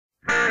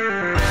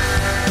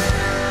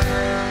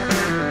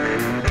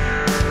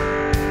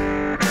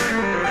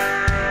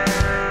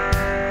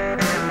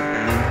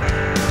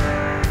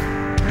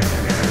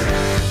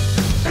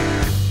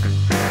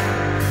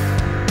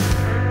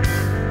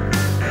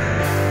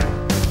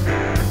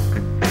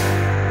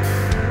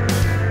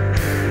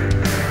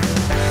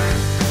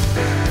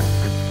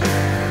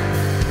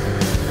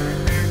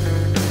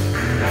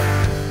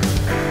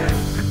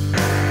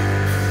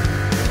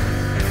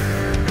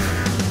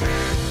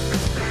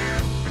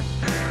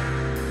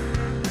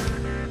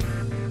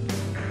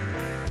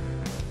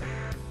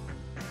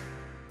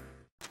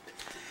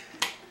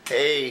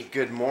Hey,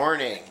 good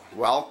morning.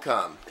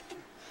 Welcome.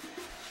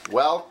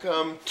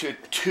 Welcome to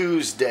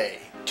Tuesday.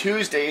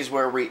 Tuesday is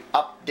where we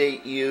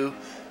update you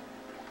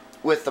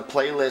with the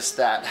playlist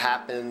that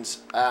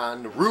happens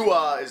on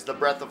RUAH is the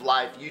Breath of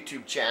Life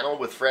YouTube channel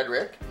with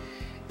Frederick.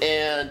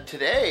 And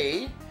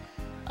today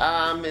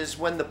is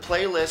when the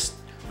playlist,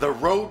 The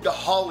Road to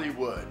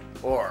Hollywood,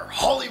 or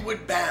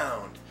Hollywood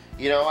Bound.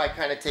 You know, I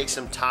kind of take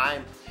some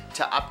time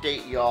to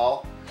update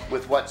y'all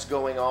with what's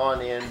going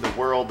on in the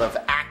world of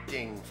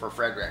acting for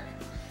Frederick.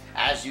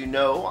 As you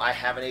know, I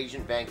have an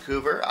agent in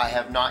Vancouver. I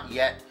have not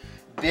yet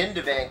been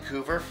to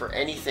Vancouver for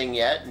anything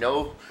yet.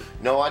 No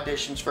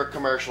auditions for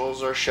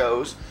commercials or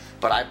shows,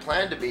 but I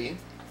plan to be.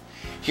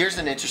 Here's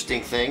an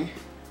interesting thing.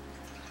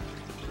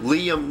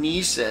 Liam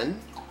Neeson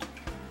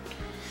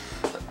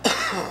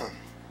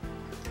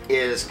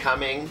is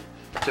coming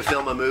to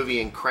film a movie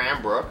in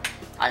Cranbrook.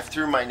 I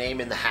threw my name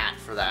in the hat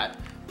for that,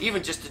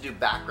 even just to do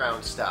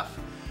background stuff.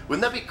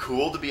 Wouldn't that be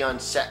cool to be on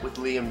set with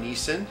Liam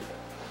Neeson?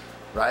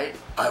 Right?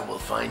 I will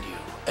find you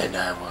and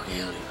I will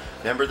heal you.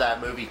 Remember that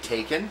movie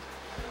Taken?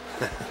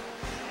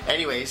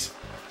 Anyways,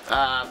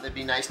 it'd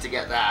be nice to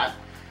get that.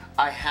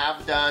 I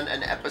have done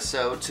an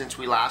episode since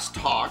we last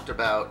talked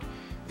about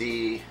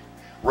the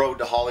Road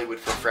to Hollywood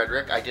for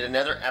Frederick. I did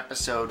another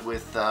episode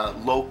with a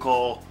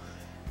local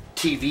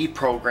TV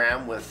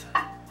program with,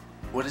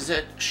 what is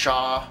it?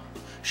 Shaw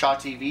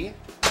TV.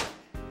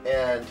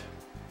 And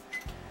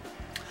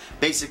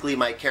basically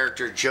my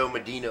character Joe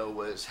Medino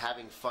was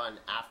having fun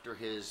after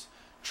his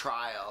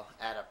trial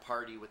at a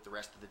party with the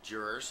rest of the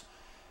jurors.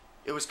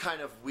 It was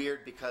kind of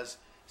weird because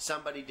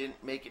somebody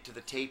didn't make it to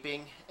the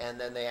taping and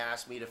then they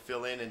asked me to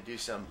fill in and do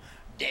some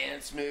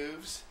dance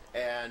moves,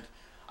 and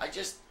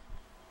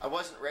I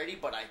wasn't ready,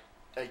 but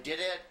I did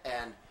it,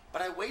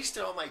 but I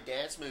wasted all my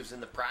dance moves in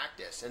the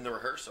practice, in the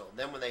rehearsal.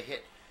 Then when they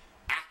hit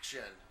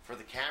action for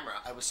the camera,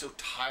 I was so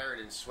tired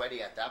and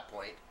sweaty at that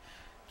point.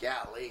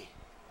 Golly.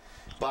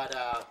 But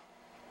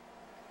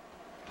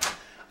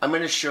I'm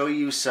going to show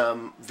you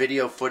some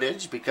video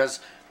footage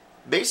because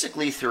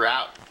basically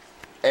throughout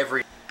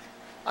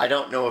I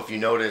don't know if you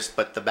noticed,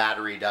 but the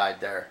battery died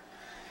there.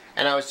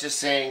 And I was just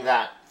saying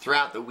that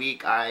throughout the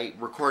week I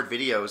record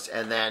videos,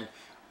 and then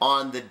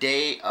on the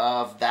day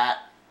of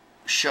that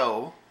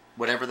show,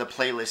 whatever the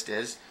playlist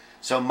is,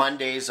 so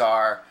Mondays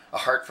are A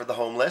Heart for the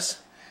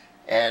Homeless,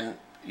 and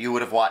you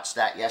would have watched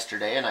that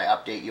yesterday, and I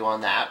update you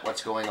on that,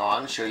 what's going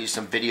on, show you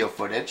some video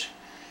footage.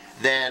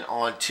 Then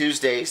on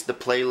Tuesdays, the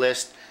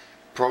playlist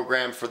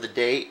program for the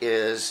day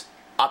is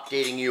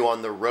updating you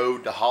on the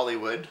road to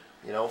Hollywood.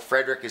 You know,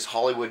 Frederick is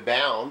Hollywood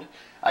bound.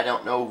 I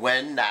don't know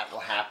when that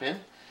will happen,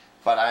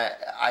 but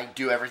I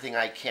do everything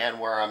I can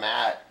where I'm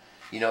at,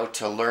 you know,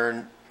 to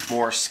learn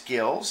more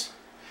skills.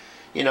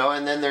 You know,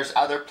 and then there's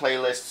other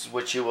playlists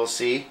which you will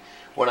see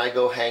when I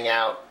go hang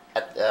out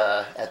at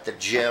the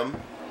gym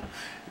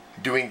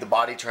doing the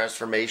body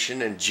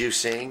transformation and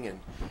juicing, and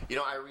you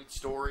know, I read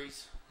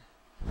stories.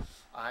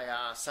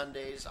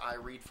 Sundays I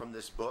read from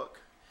this book.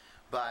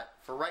 But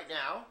for right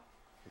now,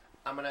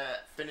 I'm going to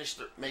finish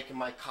making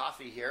my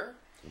coffee here.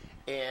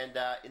 And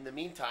in the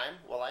meantime,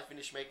 while I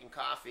finish making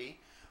coffee,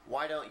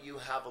 why don't you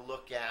have a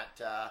look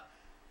at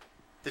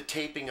the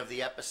taping of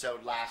the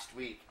episode last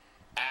week.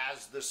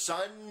 As the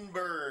Sun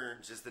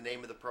Burns is the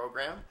name of the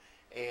program,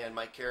 and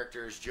my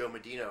character is Joe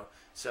Medino.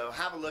 So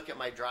have a look at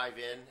my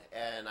drive-in,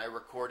 and I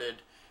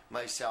recorded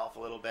myself a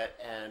little bit,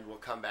 and we'll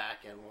come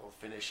back and we'll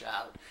finish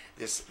out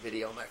this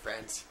video, my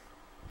friends.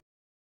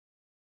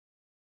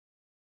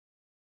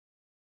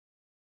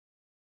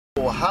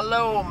 Well,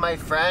 hello my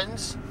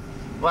friends.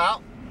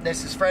 Well,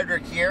 this is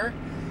Frederick here,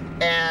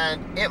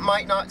 and it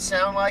might not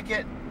sound like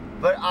it,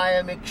 but I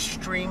am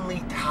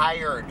extremely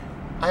tired.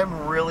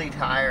 I'm really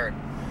tired,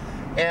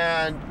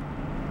 and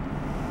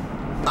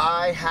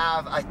I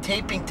have a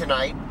taping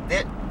tonight.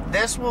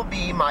 This will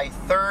be my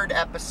third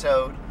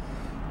episode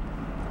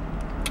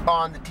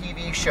on the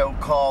TV show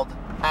called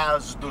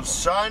As the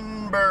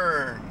Sun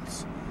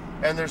Burns,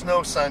 and there's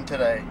no sun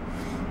today.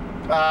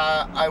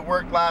 I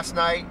worked last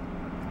night.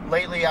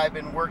 Lately I've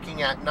been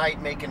working at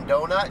night making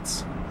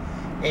donuts,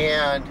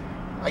 and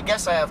I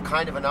guess I have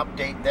kind of an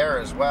update there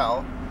as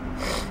well.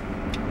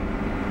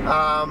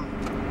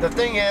 The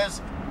thing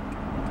is,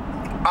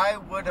 I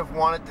would have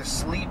wanted to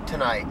sleep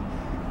tonight,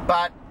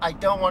 but I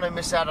don't want to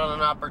miss out on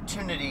an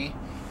opportunity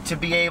to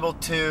be able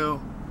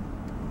to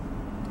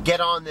get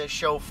on this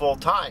show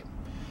full-time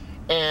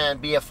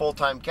and be a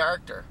full-time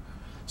character.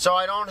 So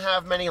I don't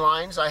have many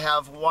lines. I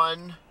have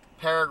one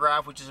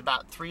paragraph which is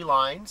about 3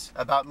 lines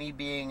about me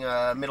being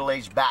a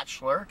middle-aged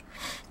bachelor,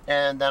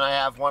 and then I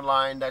have one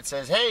line that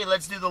says, hey,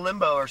 let's do the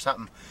limbo or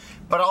something.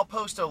 But I'll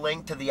post a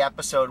link to the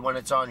episode when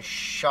it's on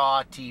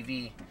Shaw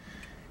TV.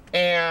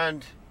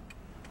 And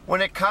when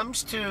it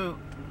comes to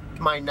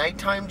my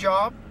nighttime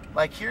job,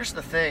 like, here's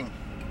the thing.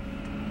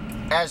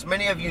 As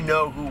many of you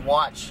know who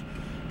watch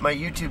my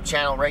YouTube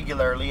channel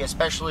regularly,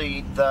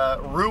 especially the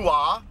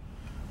RUAH,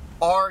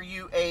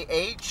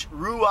 R-U-A-H,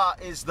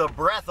 RUAH is the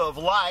Breath of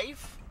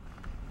Life,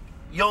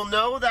 you'll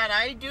know that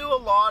I do a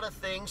lot of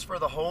things for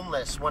the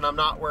homeless when I'm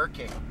not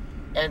working.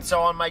 And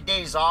so on my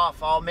days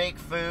off, I'll make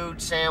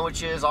food,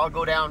 sandwiches, I'll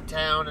go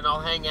downtown and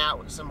I'll hang out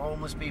with some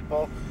homeless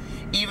people.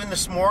 Even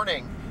this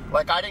morning,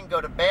 like, I didn't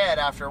go to bed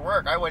after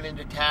work. I went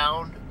into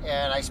town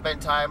and I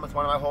spent time with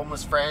one of my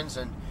homeless friends,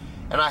 and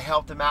I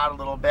helped him out a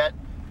little bit.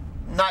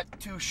 Not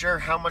too sure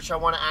how much I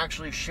want to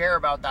actually share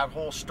about that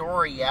whole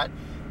story yet,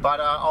 but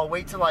I'll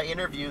wait till I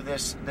interview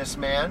this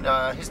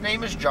man. His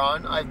name is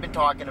John. I've been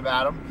talking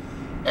about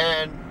him,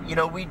 and you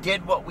know, we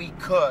did what we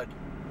could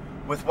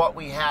with what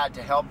we had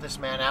to help this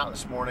man out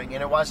this morning,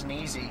 and it wasn't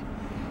easy,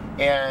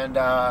 and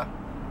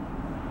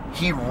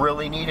he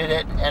really needed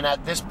it. And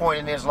at this point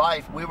in his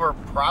life, we were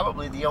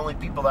probably the only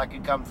people that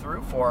could come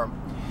through for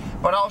him.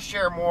 But I'll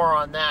share more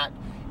on that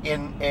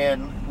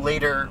in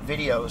later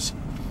videos.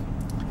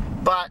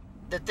 But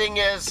the thing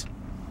is,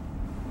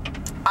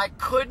 I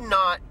could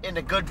not, in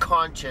a good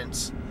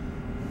conscience,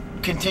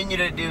 continue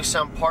to do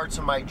some parts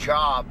of my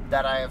job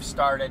that I have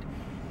started,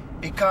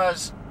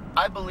 because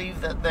I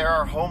believe that there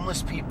are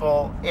homeless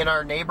people in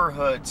our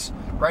neighborhoods,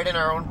 right in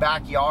our own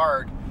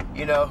backyard,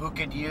 you know, who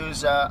could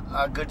use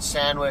a good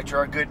sandwich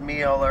or a good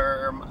meal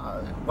or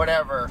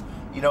whatever,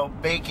 you know,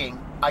 baking.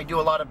 I do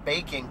a lot of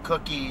baking,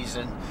 cookies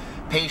and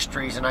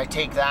pastries, and I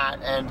take that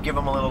and give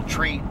them a little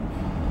treat.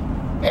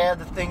 And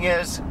the thing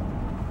is,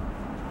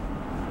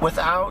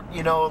 without,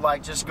 you know,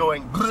 like just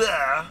going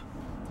blah,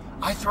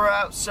 I throw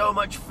out so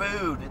much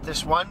food at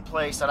this one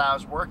place that I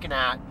was working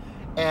at,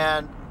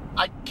 and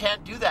I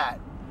can't do that.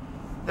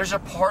 There's a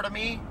part of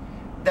me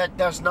that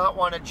does not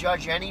want to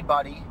judge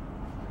anybody,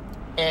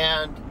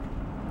 and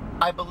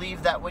I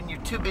believe that when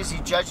you're too busy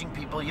judging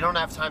people, you don't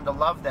have time to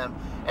love them.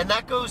 And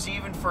that goes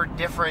even for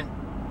different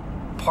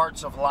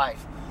parts of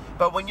life.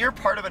 But when you're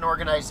part of an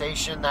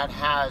organization that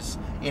has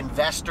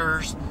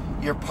investors,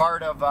 you're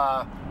part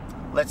of,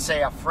 let's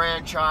say, a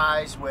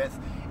franchise with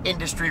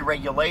industry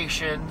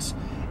regulations,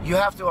 you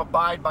have to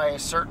abide by a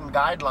certain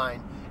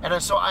guideline.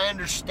 And so I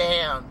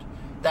understand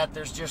that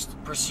there's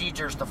just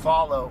procedures to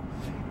follow,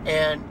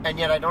 and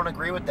yet I don't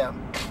agree with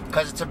them,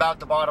 because it's about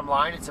the bottom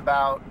line, it's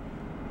about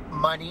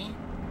money,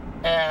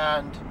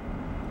 and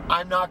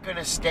I'm not going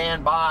to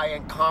stand by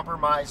and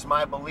compromise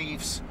my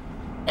beliefs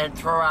and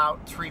throw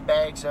out 3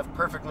 bags of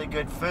perfectly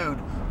good food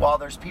while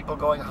there's people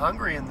going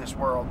hungry in this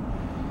world.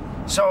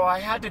 So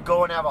I had to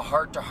go and have a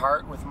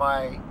heart-to-heart with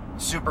my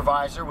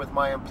supervisor, with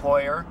my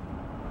employer,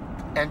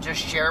 and just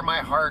share my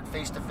heart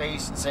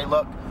face-to-face and say,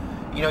 look,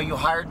 you know, you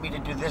hired me to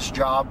do this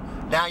job,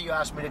 now you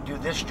asked me to do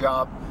this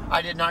job.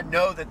 I did not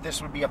know that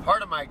this would be a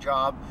part of my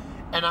job,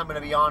 and I'm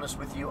going to be honest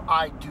with you,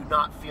 I do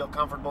not feel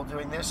comfortable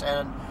doing this,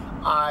 and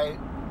I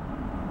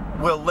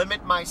will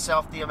limit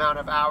myself the amount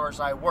of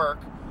hours I work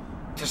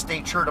to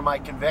stay true to my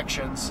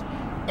convictions.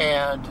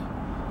 And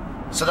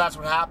so that's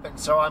what happened.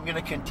 So I'm going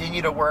to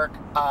continue to work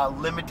a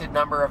limited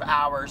number of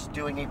hours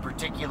doing a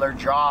particular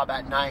job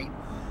at night.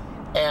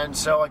 And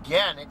so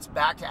again, it's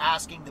back to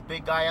asking the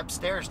big guy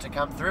upstairs to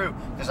come through,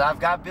 because I've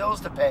got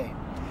bills to pay.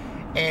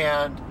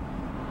 And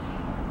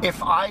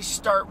if I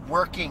start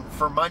working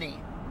for money,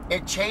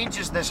 it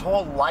changes this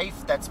whole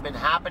life that's been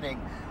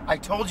happening. I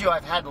told you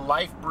I've had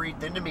life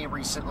breathed into me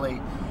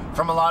recently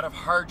from a lot of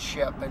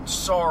hardship and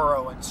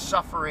sorrow and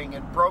suffering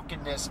and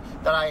brokenness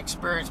that I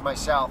experienced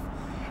myself.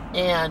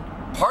 And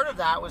part of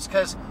that was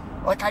because,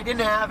 like, I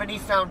didn't have any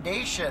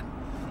foundation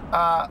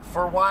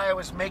for why I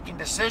was making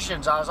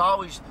decisions. I was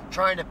always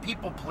trying to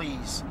people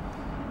please.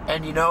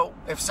 And, you know,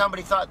 if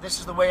somebody thought this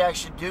is the way I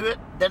should do it,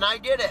 then I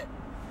did it.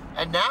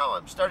 And now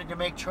I'm starting to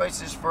make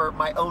choices for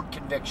my own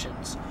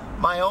convictions,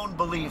 my own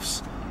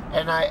beliefs,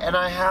 and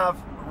I have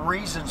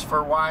reasons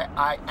for why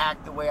I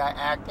act the way I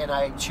act, and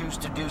I choose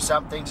to do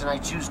some things and I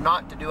choose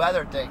not to do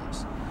other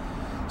things.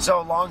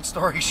 So long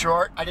story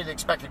short, I didn't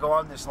expect to go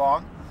on this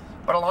long,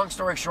 but a long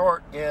story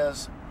short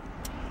is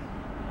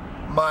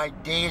my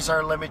days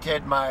are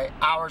limited, my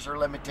hours are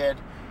limited,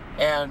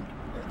 and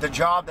the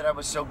job that I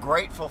was so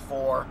grateful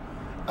for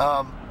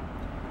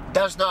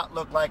does not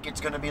look like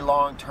it's going to be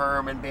long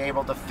term and be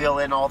able to fill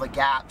in all the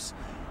gaps.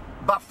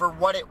 But for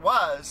what it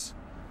was,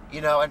 you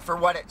know, and for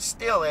what it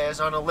still is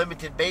on a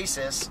limited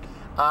basis,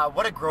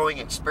 what a growing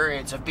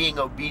experience of being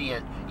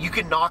obedient. You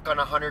can knock on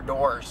 100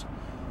 doors,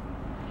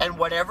 and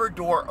whatever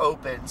door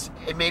opens,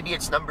 maybe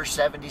it's number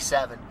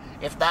 77,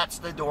 if that's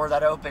the door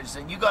that opens,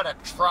 then you got to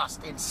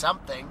trust in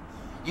something.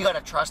 You got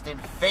to trust in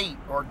fate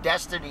or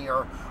destiny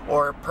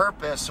or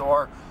purpose,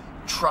 or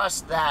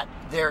trust that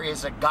there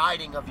is a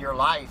guiding of your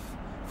life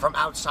from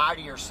outside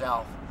of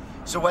yourself.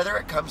 So whether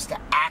it comes to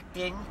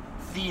acting,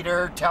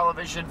 theater,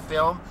 television,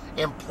 film,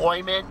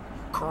 employment,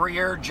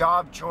 career,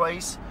 job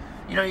choice,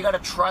 you know, you got to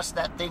trust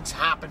that things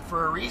happen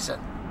for a reason.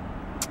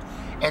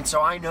 And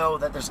so I know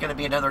that there's going to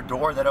be another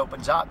door that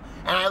opens up,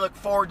 and I look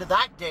forward to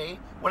that day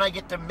when I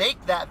get to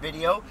make that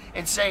video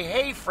and say,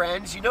 hey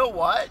friends, you know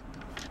what?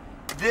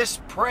 This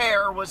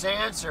prayer was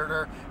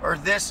answered, or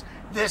this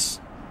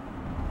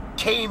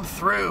came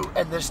through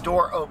and this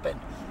door opened.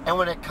 And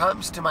when it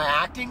comes to my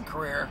acting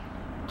career,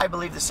 I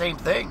believe the same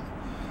thing.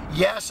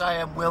 Yes, I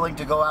am willing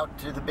to go out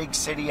to the big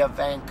city of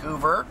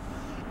Vancouver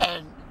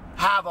and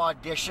have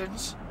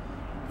auditions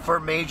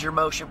for major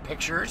motion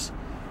pictures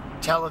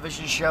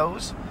television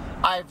shows.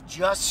 I've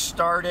just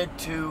started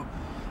to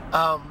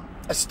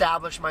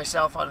establish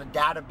myself on a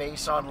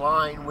database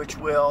online which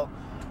will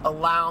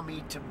allow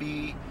me to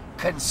be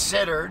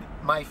considered,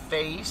 my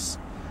face,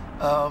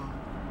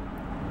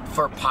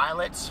 for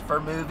pilots, for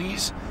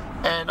movies,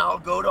 and I'll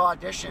go to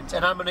auditions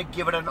and I'm going to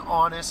give it an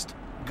honest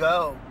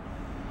go.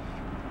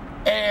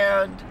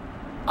 And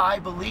I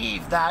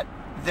believe that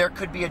there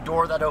could be a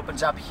door that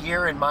opens up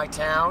here in my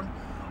town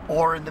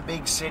or in the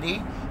big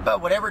city,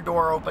 but whatever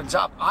door opens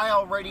up, I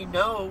already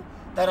know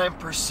that I'm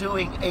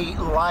pursuing a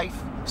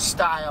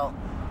lifestyle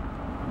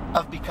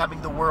of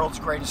becoming the world's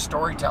greatest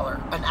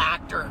storyteller, an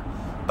actor.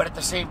 But at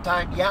the same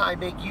time, yeah, I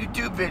make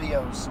YouTube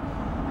videos,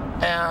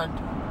 and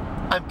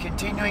I'm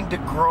continuing to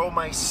grow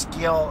my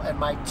skill and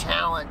my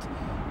talent,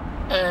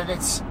 and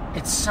it's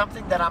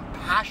something that I'm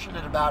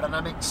passionate about, and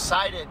I'm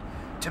excited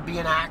to be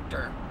an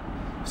actor.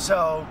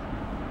 So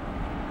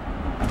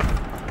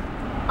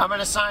I'm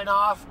gonna sign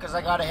off because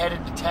I gotta head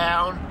into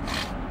town,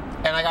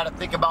 and I gotta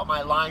think about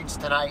my lines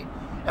tonight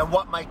and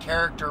what my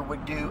character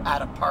would do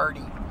at a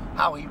party,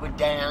 how he would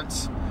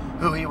dance,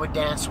 who he would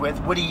dance with,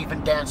 would he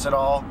even dance at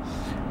all.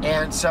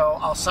 And so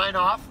I'll sign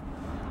off.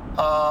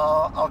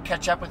 I'll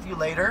catch up with you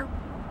later.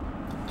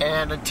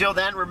 And until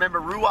then, remember,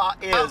 RUAH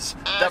is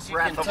the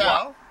breath of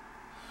life.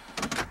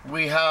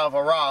 We have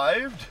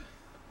arrived.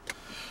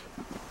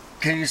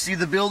 Can you see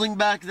the building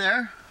back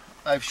there?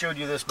 I've showed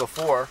you this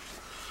before.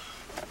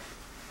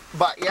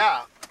 But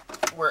yeah,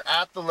 we're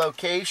at the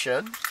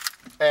location.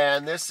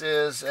 And this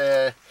is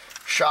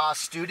Shaw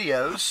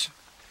Studios.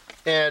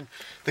 And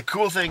the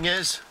cool thing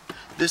is,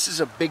 this is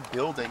a big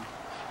building.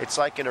 It's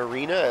like an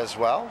arena as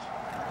well.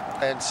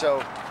 And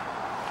so,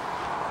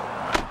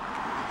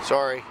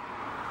 sorry,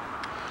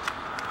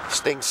 this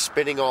thing's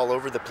spinning all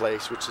over the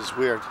place, which is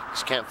weird.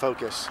 Just can't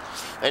focus.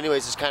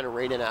 Anyways, it's kind of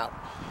raining out.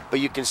 But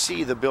you can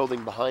see the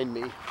building behind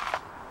me.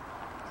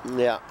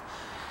 Yeah.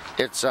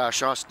 It's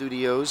Shaw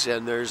Studios,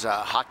 and there's a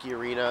hockey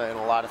arena and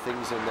a lot of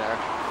things in there.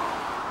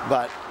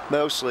 But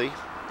mostly,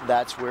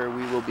 that's where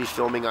we will be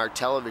filming our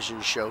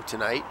television show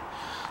tonight.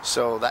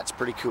 So that's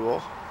pretty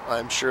cool.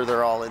 I'm sure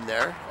they're all in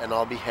there, and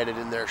I'll be headed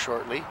in there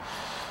shortly.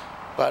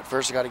 But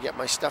first I got to get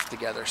my stuff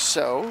together.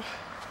 So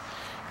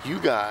you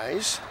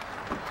guys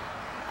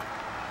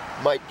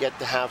might get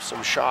to have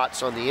some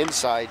shots on the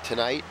inside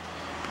tonight.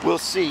 We'll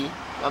see.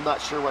 I'm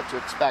not sure what to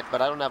expect,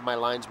 but I don't have my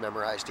lines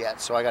memorized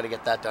yet, so I got to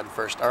get that done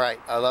first. All right,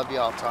 I love you.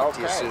 I'll talk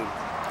to you soon.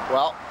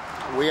 Well,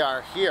 we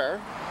are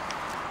here,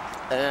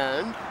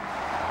 and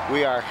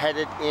we are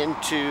headed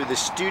into the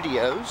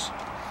studios.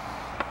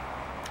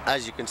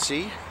 As you can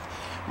see,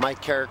 my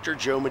character,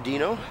 Joe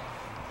Medino,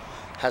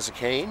 has a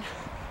cane,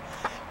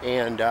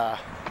 and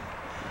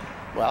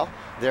well,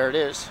 there it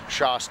is,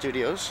 Shaw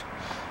Studios.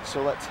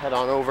 So let's head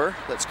on over.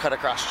 Let's cut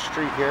across the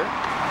street here.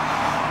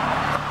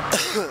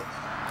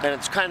 And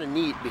it's kind of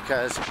neat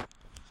because,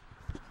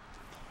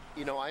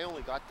 you know, I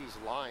only got these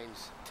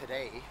lines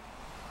today,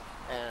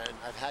 and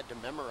I've had to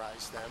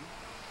memorize them,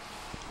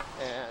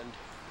 and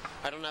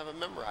I don't have them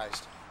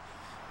memorized.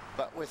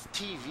 But with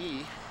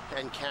TV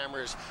and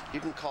cameras,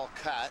 you can call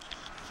cut,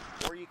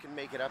 or you can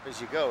make it up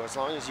as you go, as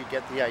long as you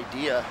get the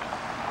idea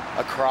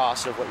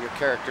across of what your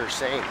character is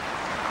saying.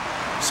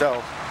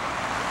 So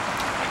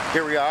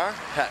here we are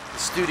at the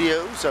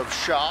studios of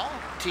Shaw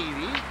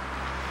TV.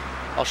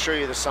 I'll show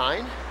you the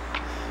sign,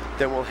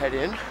 then we'll head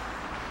in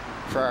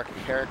for our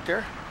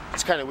character.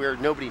 It's kind of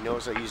weird, nobody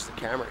knows I use the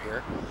camera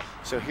here.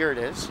 So here it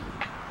is,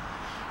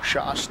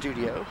 Shaw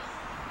Studio.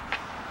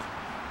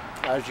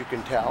 As you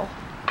can tell,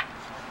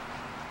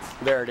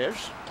 there it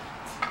is,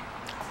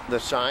 the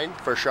sign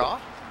for Shaw.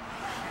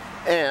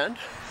 And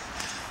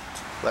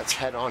let's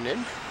head on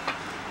in.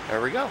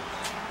 There we go.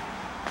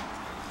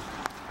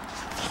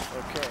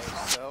 Okay,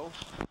 so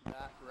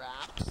that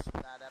wraps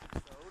that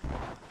episode.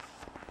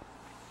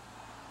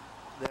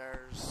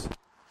 There's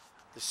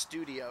the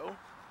studio.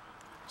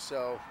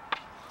 So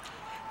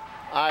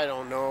I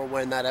don't know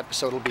when that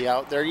episode will be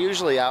out. They're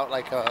usually out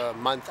like a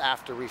month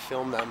after we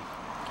film them.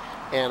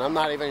 And I'm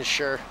not even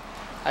sure.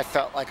 I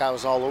felt like I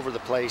was all over the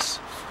place.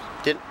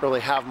 Didn't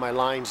really have my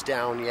lines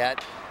down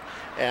yet.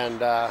 And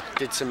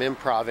did some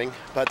improvising,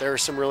 but there are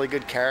some really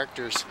good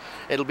characters.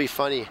 It'll be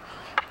funny.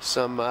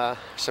 Some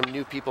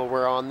new people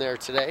were on there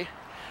today,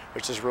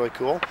 which is really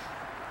cool.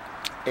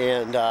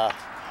 And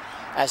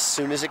as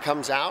soon as it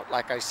comes out,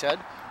 like I said,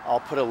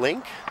 I'll put a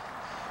link,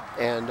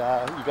 and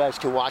you guys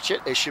can watch it.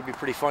 It should be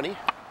pretty funny.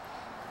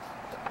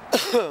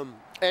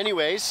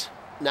 Anyways,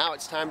 now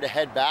it's time to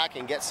head back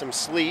and get some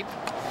sleep.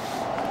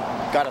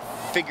 Got to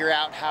figure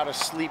out how to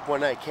sleep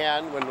when I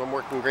can, when I'm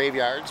working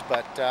graveyards,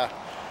 but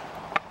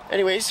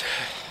anyways,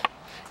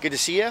 good to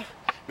see you.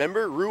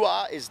 Remember,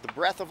 RUAH is the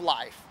breath of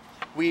life.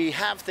 We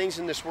have things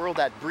in this world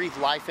that breathe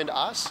life into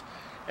us,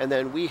 and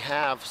then we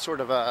have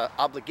sort of an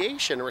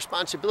obligation, a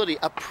responsibility,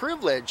 a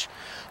privilege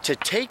to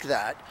take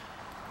that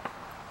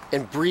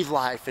and breathe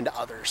life into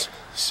others.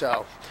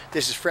 So,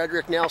 this is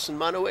Frederick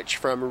mrs.munawych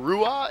from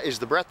RUAH is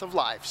the breath of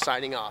life,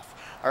 signing off.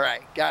 All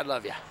right, God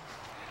love you.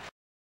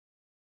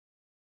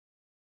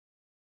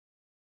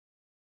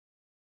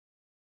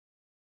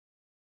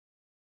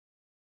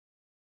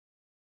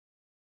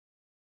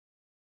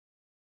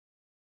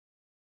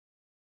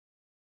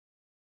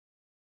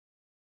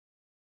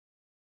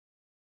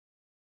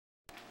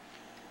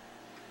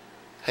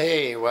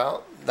 Hey,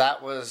 well,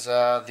 that was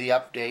the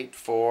update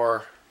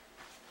for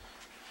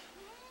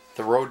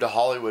the road to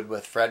Hollywood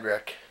with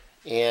Frederick.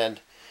 And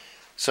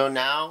so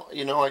now,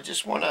 you know, I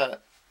just want to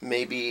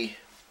maybe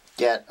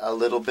get a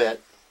little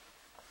bit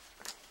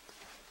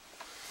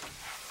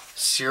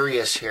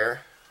serious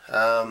here.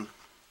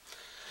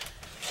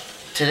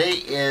 Today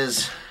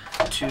is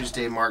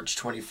Tuesday, March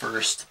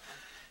 21st.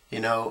 You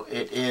know,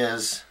 it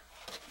is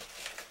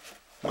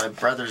my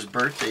brother's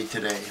birthday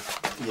today,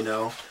 you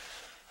know.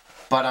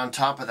 But on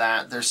top of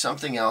that, there's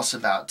something else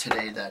about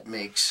today that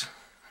makes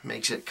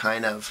it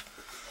kind of,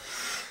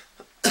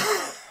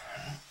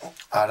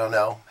 I don't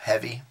know,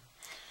 heavy.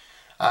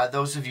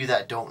 Those of you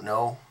that don't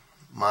know,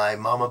 my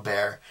mama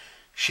bear,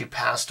 she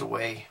passed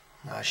away.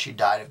 She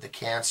died of the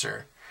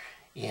cancer.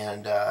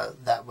 And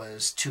that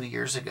was 2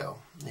 years ago.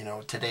 You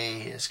know,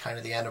 today is kind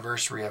of the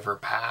anniversary of her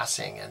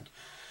passing. And,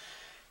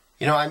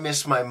 you know, I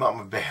miss my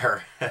mama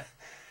bear.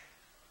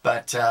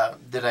 But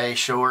did I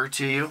show her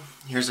to you?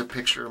 Here's a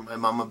picture of my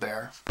mama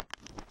bear.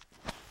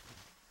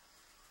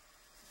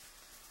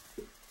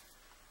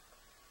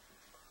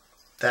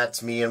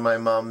 That's me and my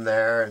mom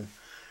there, and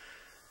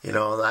you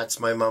know, that's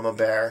my mama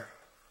bear.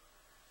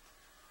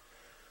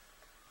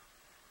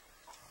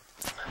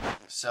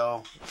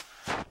 So,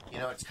 you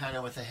know, it's kind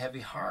of with a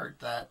heavy heart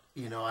that,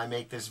 you know, I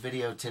make this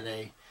video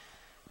today.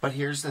 But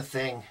here's the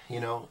thing,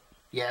 you know,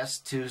 yes,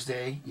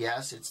 Tuesday,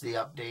 yes, it's the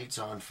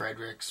updates on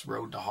Frederick's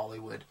road to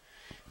Hollywood.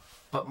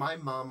 But my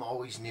mom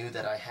always knew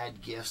that I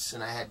had gifts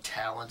and I had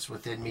talents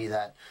within me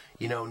that,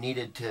 you know,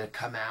 needed to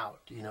come out,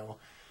 you know,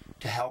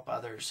 to help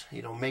others,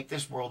 you know, make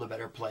this world a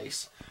better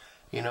place,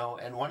 you know.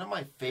 And one of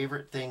my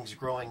favorite things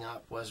growing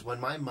up was when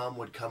my mom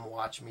would come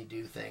watch me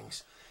do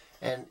things.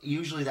 And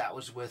usually that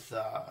was with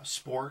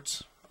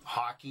sports,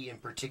 hockey in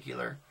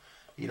particular.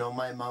 You know,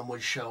 my mom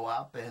would show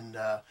up and,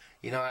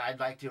 you know, I'd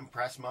like to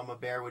impress Mama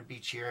Bear, would be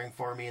cheering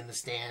for me in the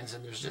stands.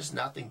 And there's just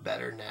nothing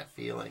better than that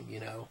feeling,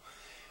 you know.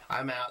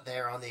 I'm out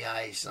there on the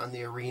ice, on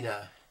the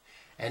arena,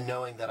 and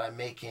knowing that I'm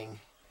making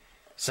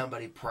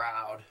somebody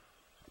proud.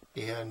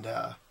 And,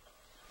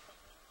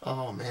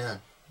 oh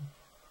man.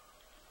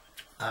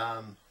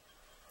 I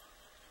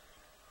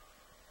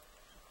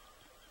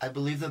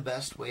believe the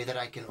best way that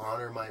I can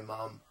honor my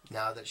mom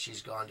now that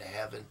she's gone to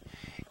heaven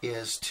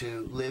is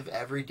to live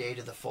every day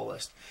to the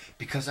fullest.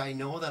 Because I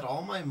know that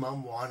all my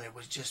mom wanted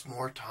was just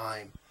more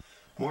time.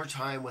 More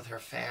time with her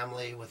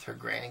family, with her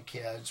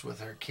grandkids, with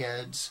her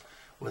kids,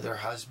 with her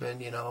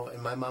husband, you know,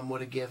 and my mom would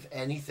have given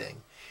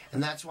anything.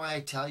 And that's why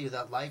I tell you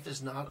that life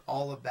is not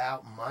all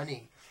about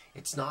money.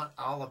 It's not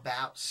all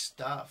about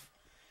stuff.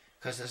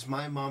 Because as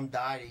my mom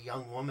died, a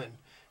young woman,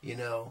 you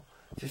know,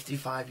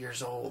 55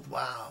 years old,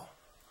 wow.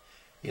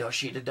 You know,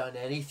 she'd have done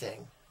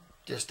anything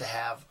just to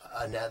have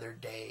another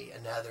day,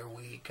 another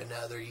week,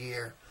 another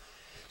year.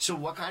 So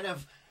what kind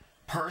of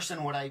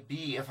person would I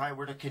be if I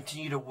were to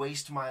continue to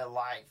waste my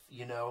life,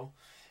 you know,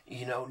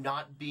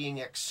 not being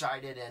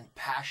excited and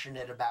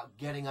passionate about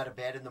getting out of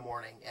bed in the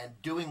morning and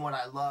doing what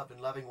I love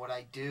and loving what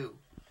I do.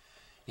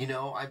 You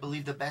know, I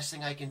believe the best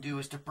thing I can do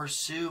is to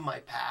pursue my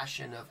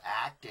passion of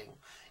acting,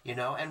 you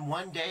know, and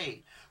one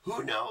day,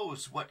 who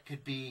knows what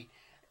could be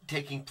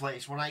taking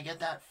place. When I get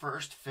that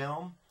first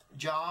film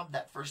job,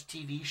 that first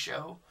TV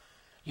show,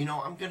 you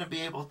know, I'm going to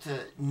be able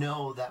to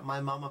know that my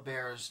mama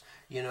bear is,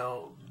 you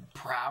know,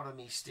 proud of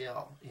me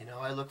still. You know,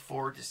 I look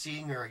forward to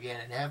seeing her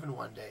again in heaven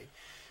one day.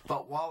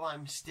 But while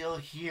I'm still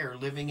here,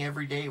 living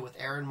every day with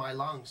air in my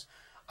lungs,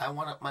 I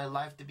want my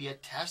life to be a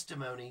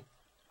testimony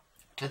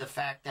to the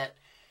fact that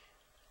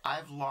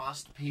I've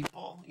lost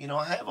people. You know,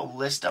 I have a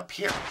list up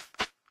here.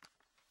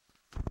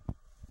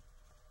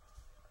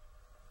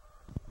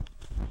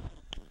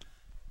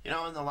 You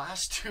know, in the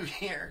last 2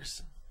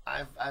 years,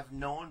 I've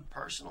known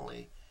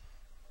personally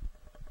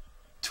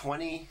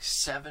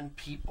 27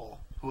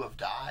 people who have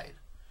died.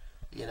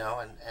 You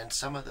know, and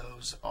some of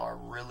those are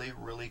really,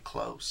 really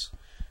close.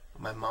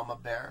 My mama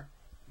bear,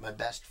 my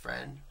best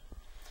friend.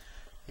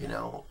 You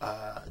know,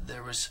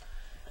 there was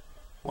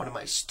one of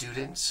my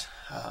students,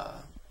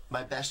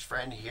 my best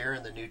friend here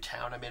in the new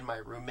town I'm in, my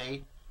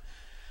roommate,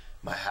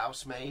 my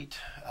housemate,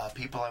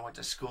 people I went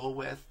to school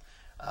with,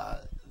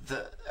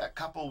 a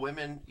couple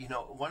women, you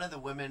know, one of the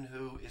women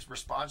who is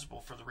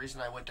responsible for the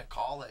reason I went to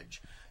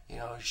college, you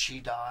know, she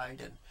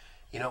died. And,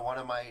 you know, one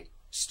of my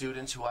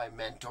students who I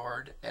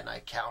mentored and I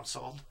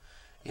counseled,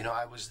 you know,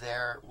 I was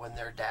there when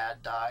their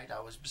dad died.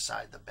 I was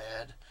beside the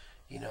bed,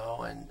 you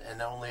know,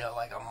 and only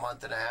like a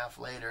month and a half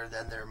later,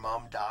 then their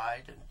mom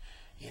died. And,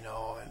 you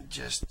know, and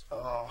just,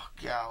 oh,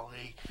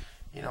 golly,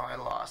 you know, I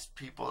lost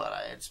people that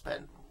I had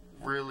spent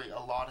really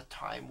a lot of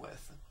time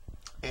with.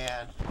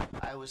 And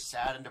I was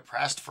sad and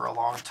depressed for a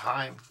long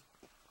time.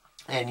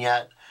 And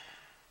yet,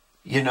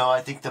 you know,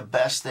 I think the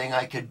best thing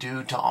I could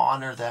do to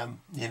honor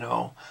them, you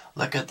know,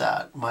 look at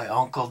that. My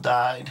uncle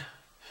died.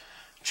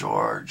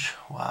 George,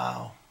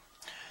 wow.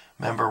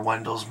 Remember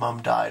Wendell's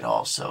mom died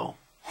also.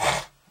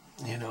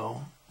 You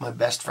know, my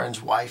best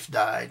friend's wife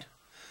died.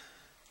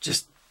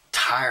 Just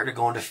tired of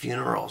going to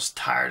funerals,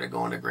 tired of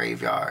going to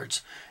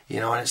graveyards, you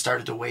know, and it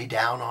started to weigh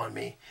down on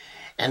me.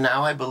 And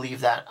now I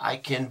believe that I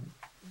can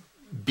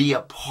be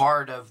a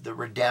part of the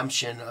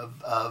redemption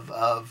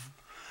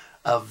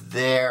of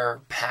their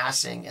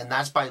passing, and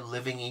that's by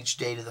living each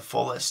day to the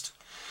fullest.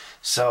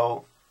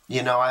 So,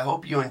 you know, I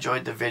hope you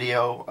enjoyed the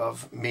video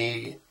of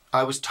me.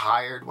 I was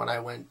tired when I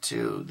went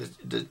to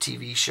the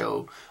TV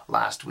show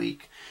last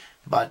week,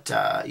 but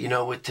you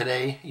know, with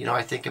today, you know,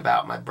 I think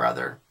about my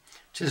brother.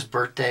 It's his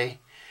birthday.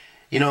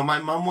 You know, my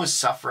mom was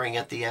suffering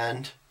at the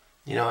end.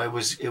 You know, it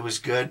was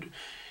good.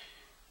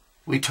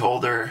 We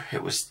told her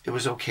it was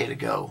okay to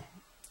go.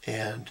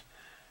 And,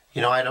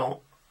 you know, I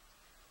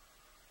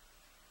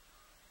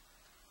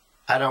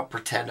don't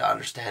pretend to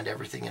understand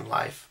everything in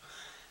life.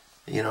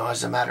 You know,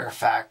 as a matter of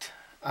fact,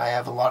 I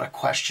have a lot of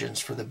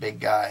questions for the big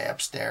guy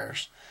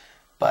upstairs.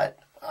 But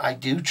I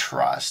do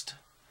trust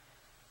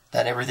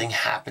that everything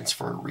happens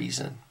for a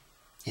reason,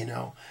 you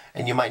know.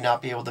 And you might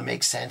not be able to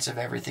make sense of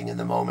everything in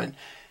the moment.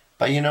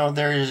 But, you know,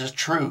 there is a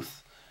truth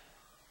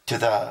to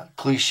the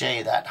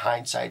cliche that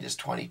hindsight is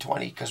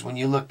 20/20. Because when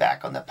you look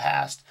back on the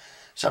past,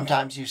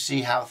 sometimes you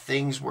see how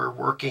things were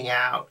working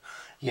out,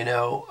 you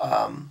know,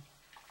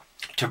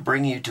 to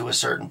bring you to a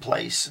certain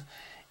place.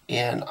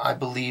 And I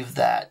believe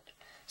that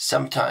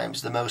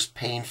sometimes the most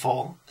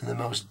painful and the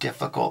most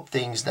difficult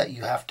things that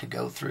you have to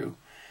go through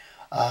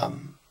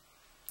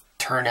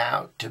turn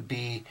out to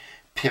be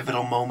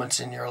pivotal moments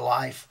in your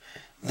life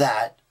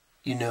that,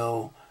 you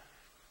know,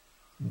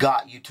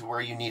 got you to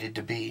where you needed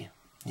to be,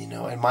 you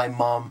know. And my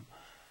mom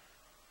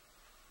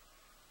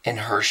and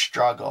her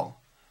struggle,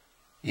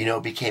 you know,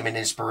 became an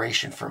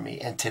inspiration for me.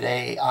 And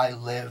today I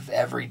live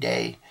every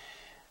day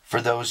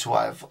for those who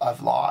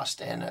I've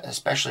lost, and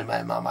especially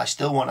my mom. I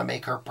still want to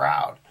make her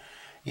proud,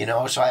 you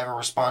know, so I have a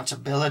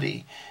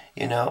responsibility,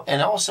 you know,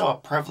 and also a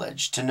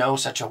privilege to know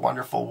such a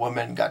wonderful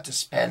woman got to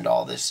spend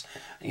all this,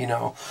 you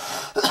know,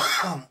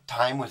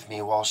 time with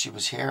me while she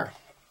was here.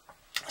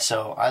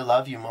 So I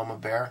love you, Mama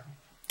Bear.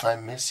 I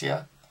miss you.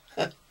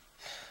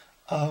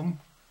 And,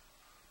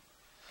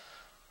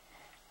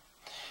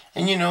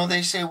 you know,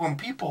 they say when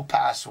people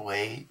pass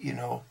away, you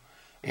know,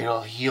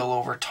 it'll heal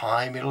over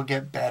time. It'll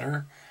get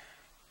better.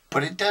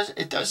 But it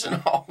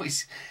doesn't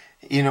always,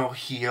 you know,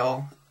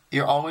 heal.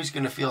 You're always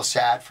going to feel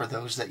sad for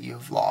those that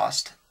you've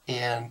lost.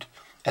 And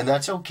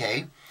that's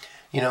okay.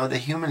 You know, the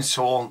human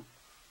soul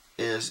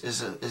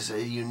is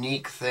a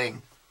unique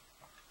thing.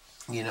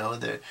 You know,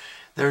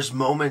 there's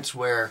moments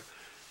where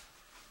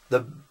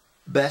the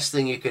best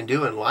thing you can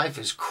do in life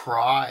is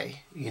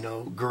cry, you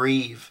know,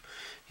 grieve.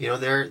 You know,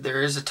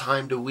 there is a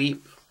time to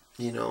weep,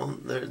 you know,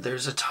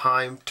 there's a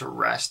time to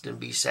rest and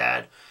be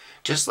sad.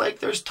 Just like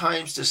there's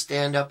times to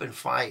stand up and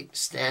fight,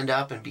 stand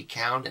up and be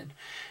counted.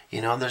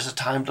 You know, there's a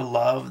time to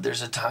love,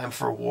 there's a time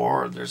for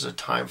war, there's a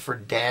time for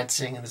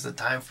dancing, and there's a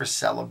time for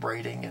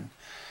celebrating. And,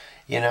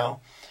 you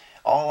know,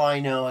 all I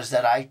know is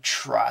that I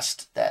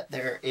trust that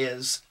there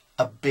is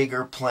a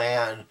bigger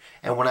plan.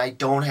 And when I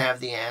don't have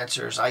the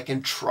answers, I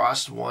can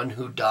trust one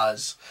who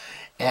does.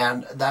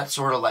 And that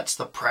sort of lets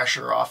the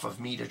pressure off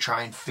of me to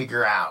try and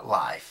figure out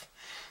life.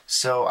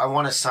 So I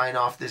want to sign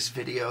off this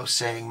video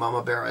saying,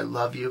 Mama Bear, I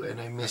love you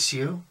and I miss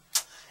you.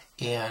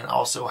 And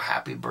also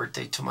happy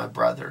birthday to my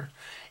brother.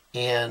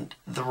 And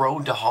the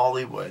road to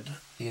Hollywood,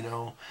 you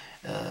know,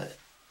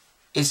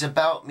 is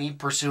about me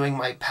pursuing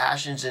my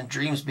passions and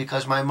dreams,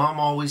 because my mom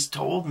always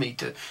told me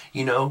to,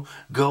 you know,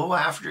 go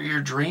after your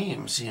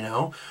dreams, you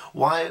know.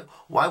 Why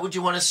would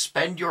you want to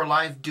spend your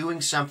life doing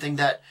something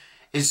that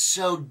is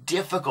so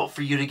difficult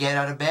for you to get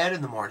out of bed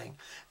in the morning?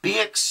 Be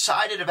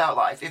excited about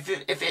life. If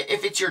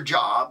it's your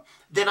job,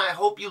 then I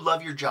hope you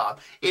love your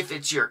job. If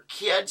it's your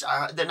kids,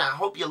 then I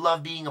hope you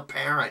love being a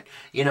parent.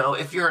 You know,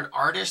 if you're an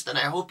artist, then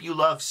I hope you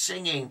love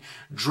singing,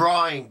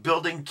 drawing,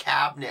 building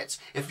cabinets.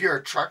 If you're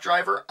a truck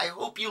driver, I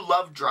hope you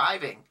love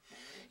driving.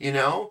 You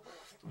know,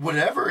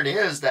 whatever it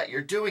is that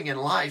you're doing in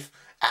life,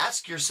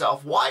 ask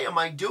yourself, why am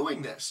I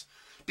doing this?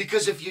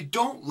 Because if you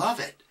don't love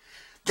it,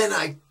 then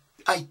I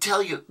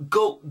tell you,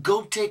 go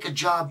take a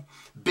job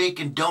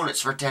baking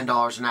donuts for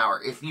 $10 an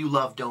hour if you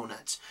love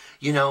donuts.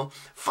 You know,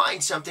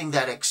 find something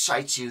that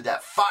excites you,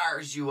 that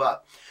fires you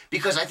up.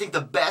 Because I think the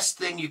best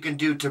thing you can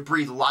do to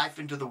breathe life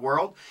into the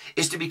world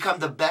is to become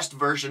the best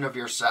version of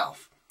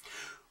yourself.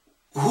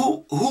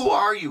 Who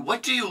are you?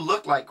 What do you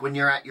look like when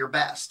you're at your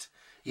best?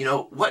 You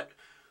know,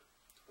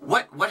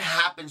 what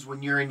happens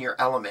when you're in your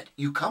element?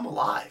 You come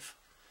alive.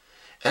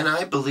 And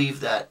I believe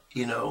that,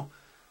 you know,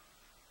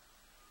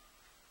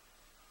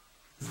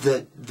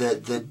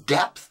 the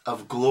depth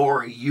of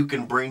glory you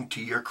can bring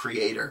to your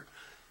Creator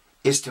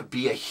is to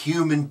be a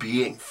human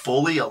being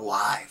fully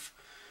alive.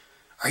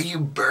 Are you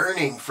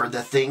burning for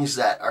the things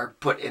that are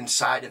put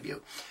inside of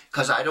you?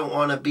 Because I don't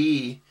want to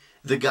be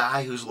the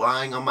guy who's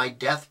lying on my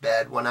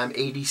deathbed when I'm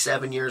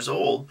 87 years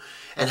old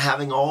and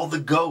having all the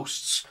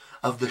ghosts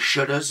of the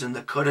shouldas and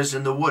the couldas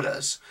and the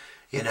wouldas.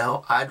 You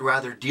know, I'd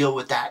rather deal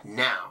with that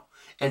now.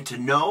 And to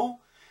know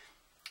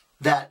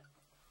that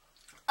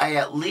I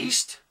at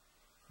least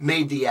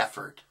made the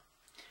effort,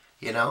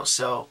 you know.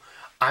 So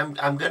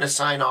I'm going to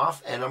sign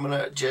off, and I'm going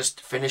to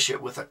just finish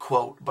it with a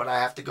quote, but I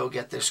have to go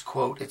get this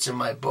quote. It's in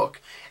my book,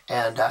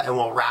 and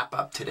we'll wrap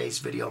up today's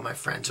video, my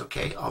friends,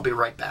 okay? I'll be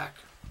right back.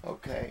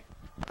 Okay,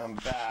 I'm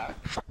back.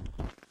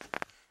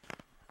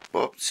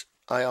 Whoops,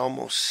 I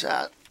almost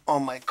sat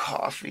on my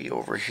coffee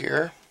over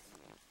here.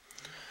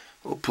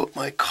 We'll put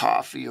my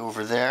coffee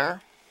over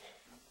there.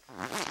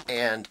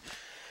 And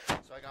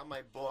so I got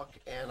my book,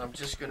 and I'm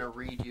just going to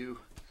read you,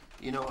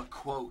 you know, a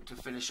quote to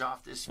finish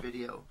off this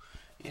video.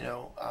 You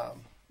know,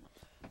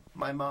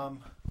 my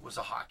mom was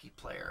a hockey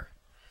player,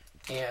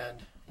 and,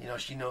 you know,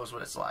 she knows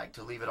what it's like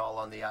to leave it all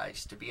on the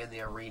ice, to be in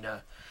the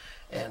arena,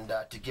 and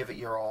to give it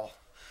your all.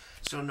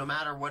 So no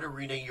matter what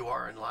arena you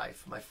are in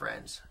life, my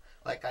friends,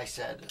 like I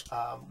said,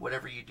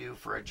 whatever you do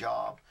for a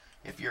job,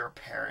 if you're a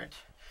parent,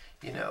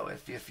 you know,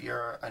 if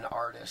you're an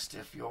artist,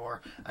 if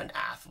you're an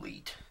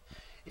athlete,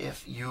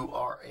 if you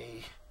are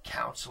a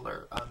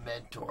counselor, a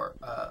mentor,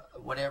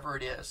 whatever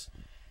it is,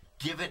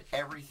 give it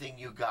everything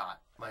you got,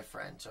 my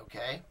friends,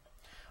 okay?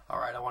 All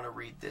right, I want to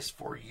read this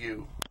for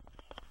you.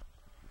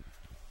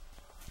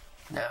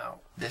 Now,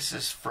 this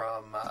is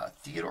from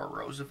Theodore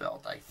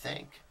Roosevelt, I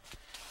think.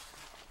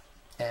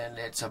 And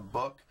it's a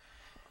book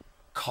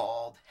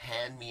called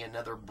Hand Me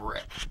Another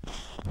Brick.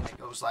 And it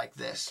goes like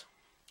this.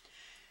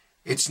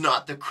 It's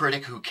not the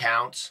critic who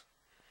counts,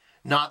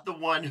 not the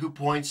one who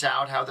points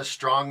out how the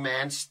strong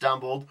man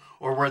stumbled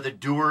or where the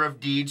doer of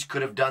deeds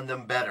could have done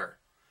them better.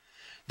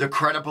 The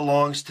credit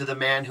belongs to the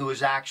man who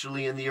is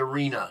actually in the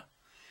arena,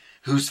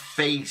 whose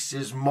face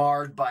is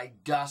marred by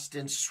dust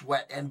and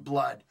sweat and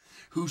blood,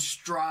 who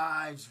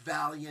strives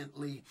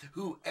valiantly,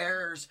 who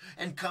errs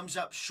and comes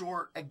up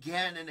short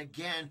again and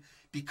again,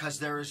 because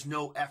there is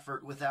no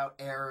effort without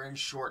error and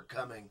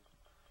shortcoming,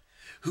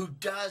 who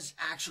does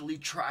actually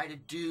try to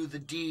do the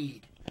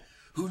deed,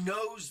 who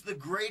knows the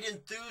great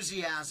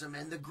enthusiasm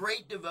and the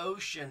great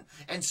devotion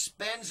and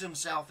spends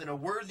himself in a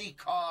worthy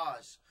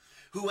cause,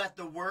 who at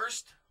the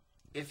worst,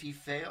 if he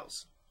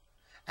fails,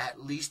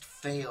 at least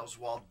fails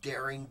while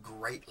daring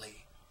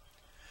greatly.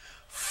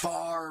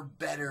 Far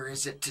better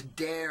is it to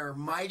dare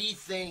mighty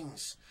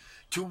things,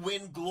 to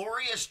win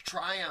glorious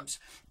triumphs,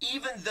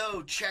 even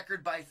though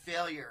checkered by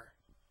failure,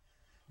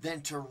 than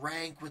to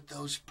rank with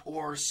those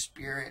poor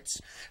spirits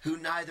who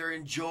neither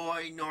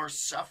enjoy nor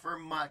suffer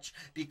much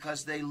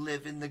because they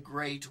live in the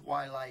gray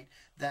twilight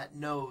that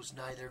knows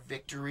neither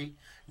victory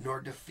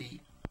nor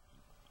defeat.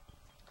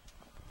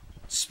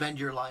 Spend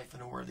your life in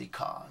a worthy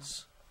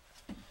cause.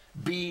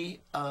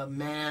 Be a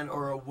man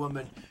or a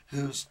woman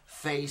whose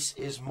face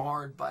is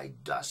marred by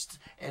dust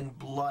and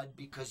blood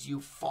because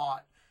you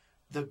fought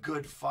the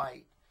good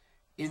fight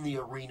in the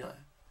arena.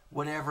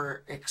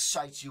 Whatever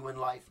excites you in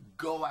life,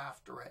 go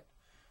after it.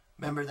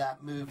 Remember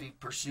that movie,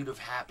 Pursuit of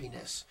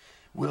Happiness?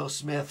 Will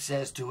Smith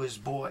says to his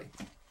boy,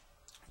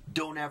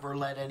 don't ever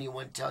let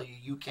anyone tell you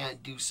you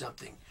can't do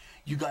something.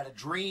 You got a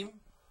dream?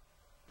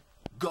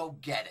 Go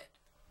get it.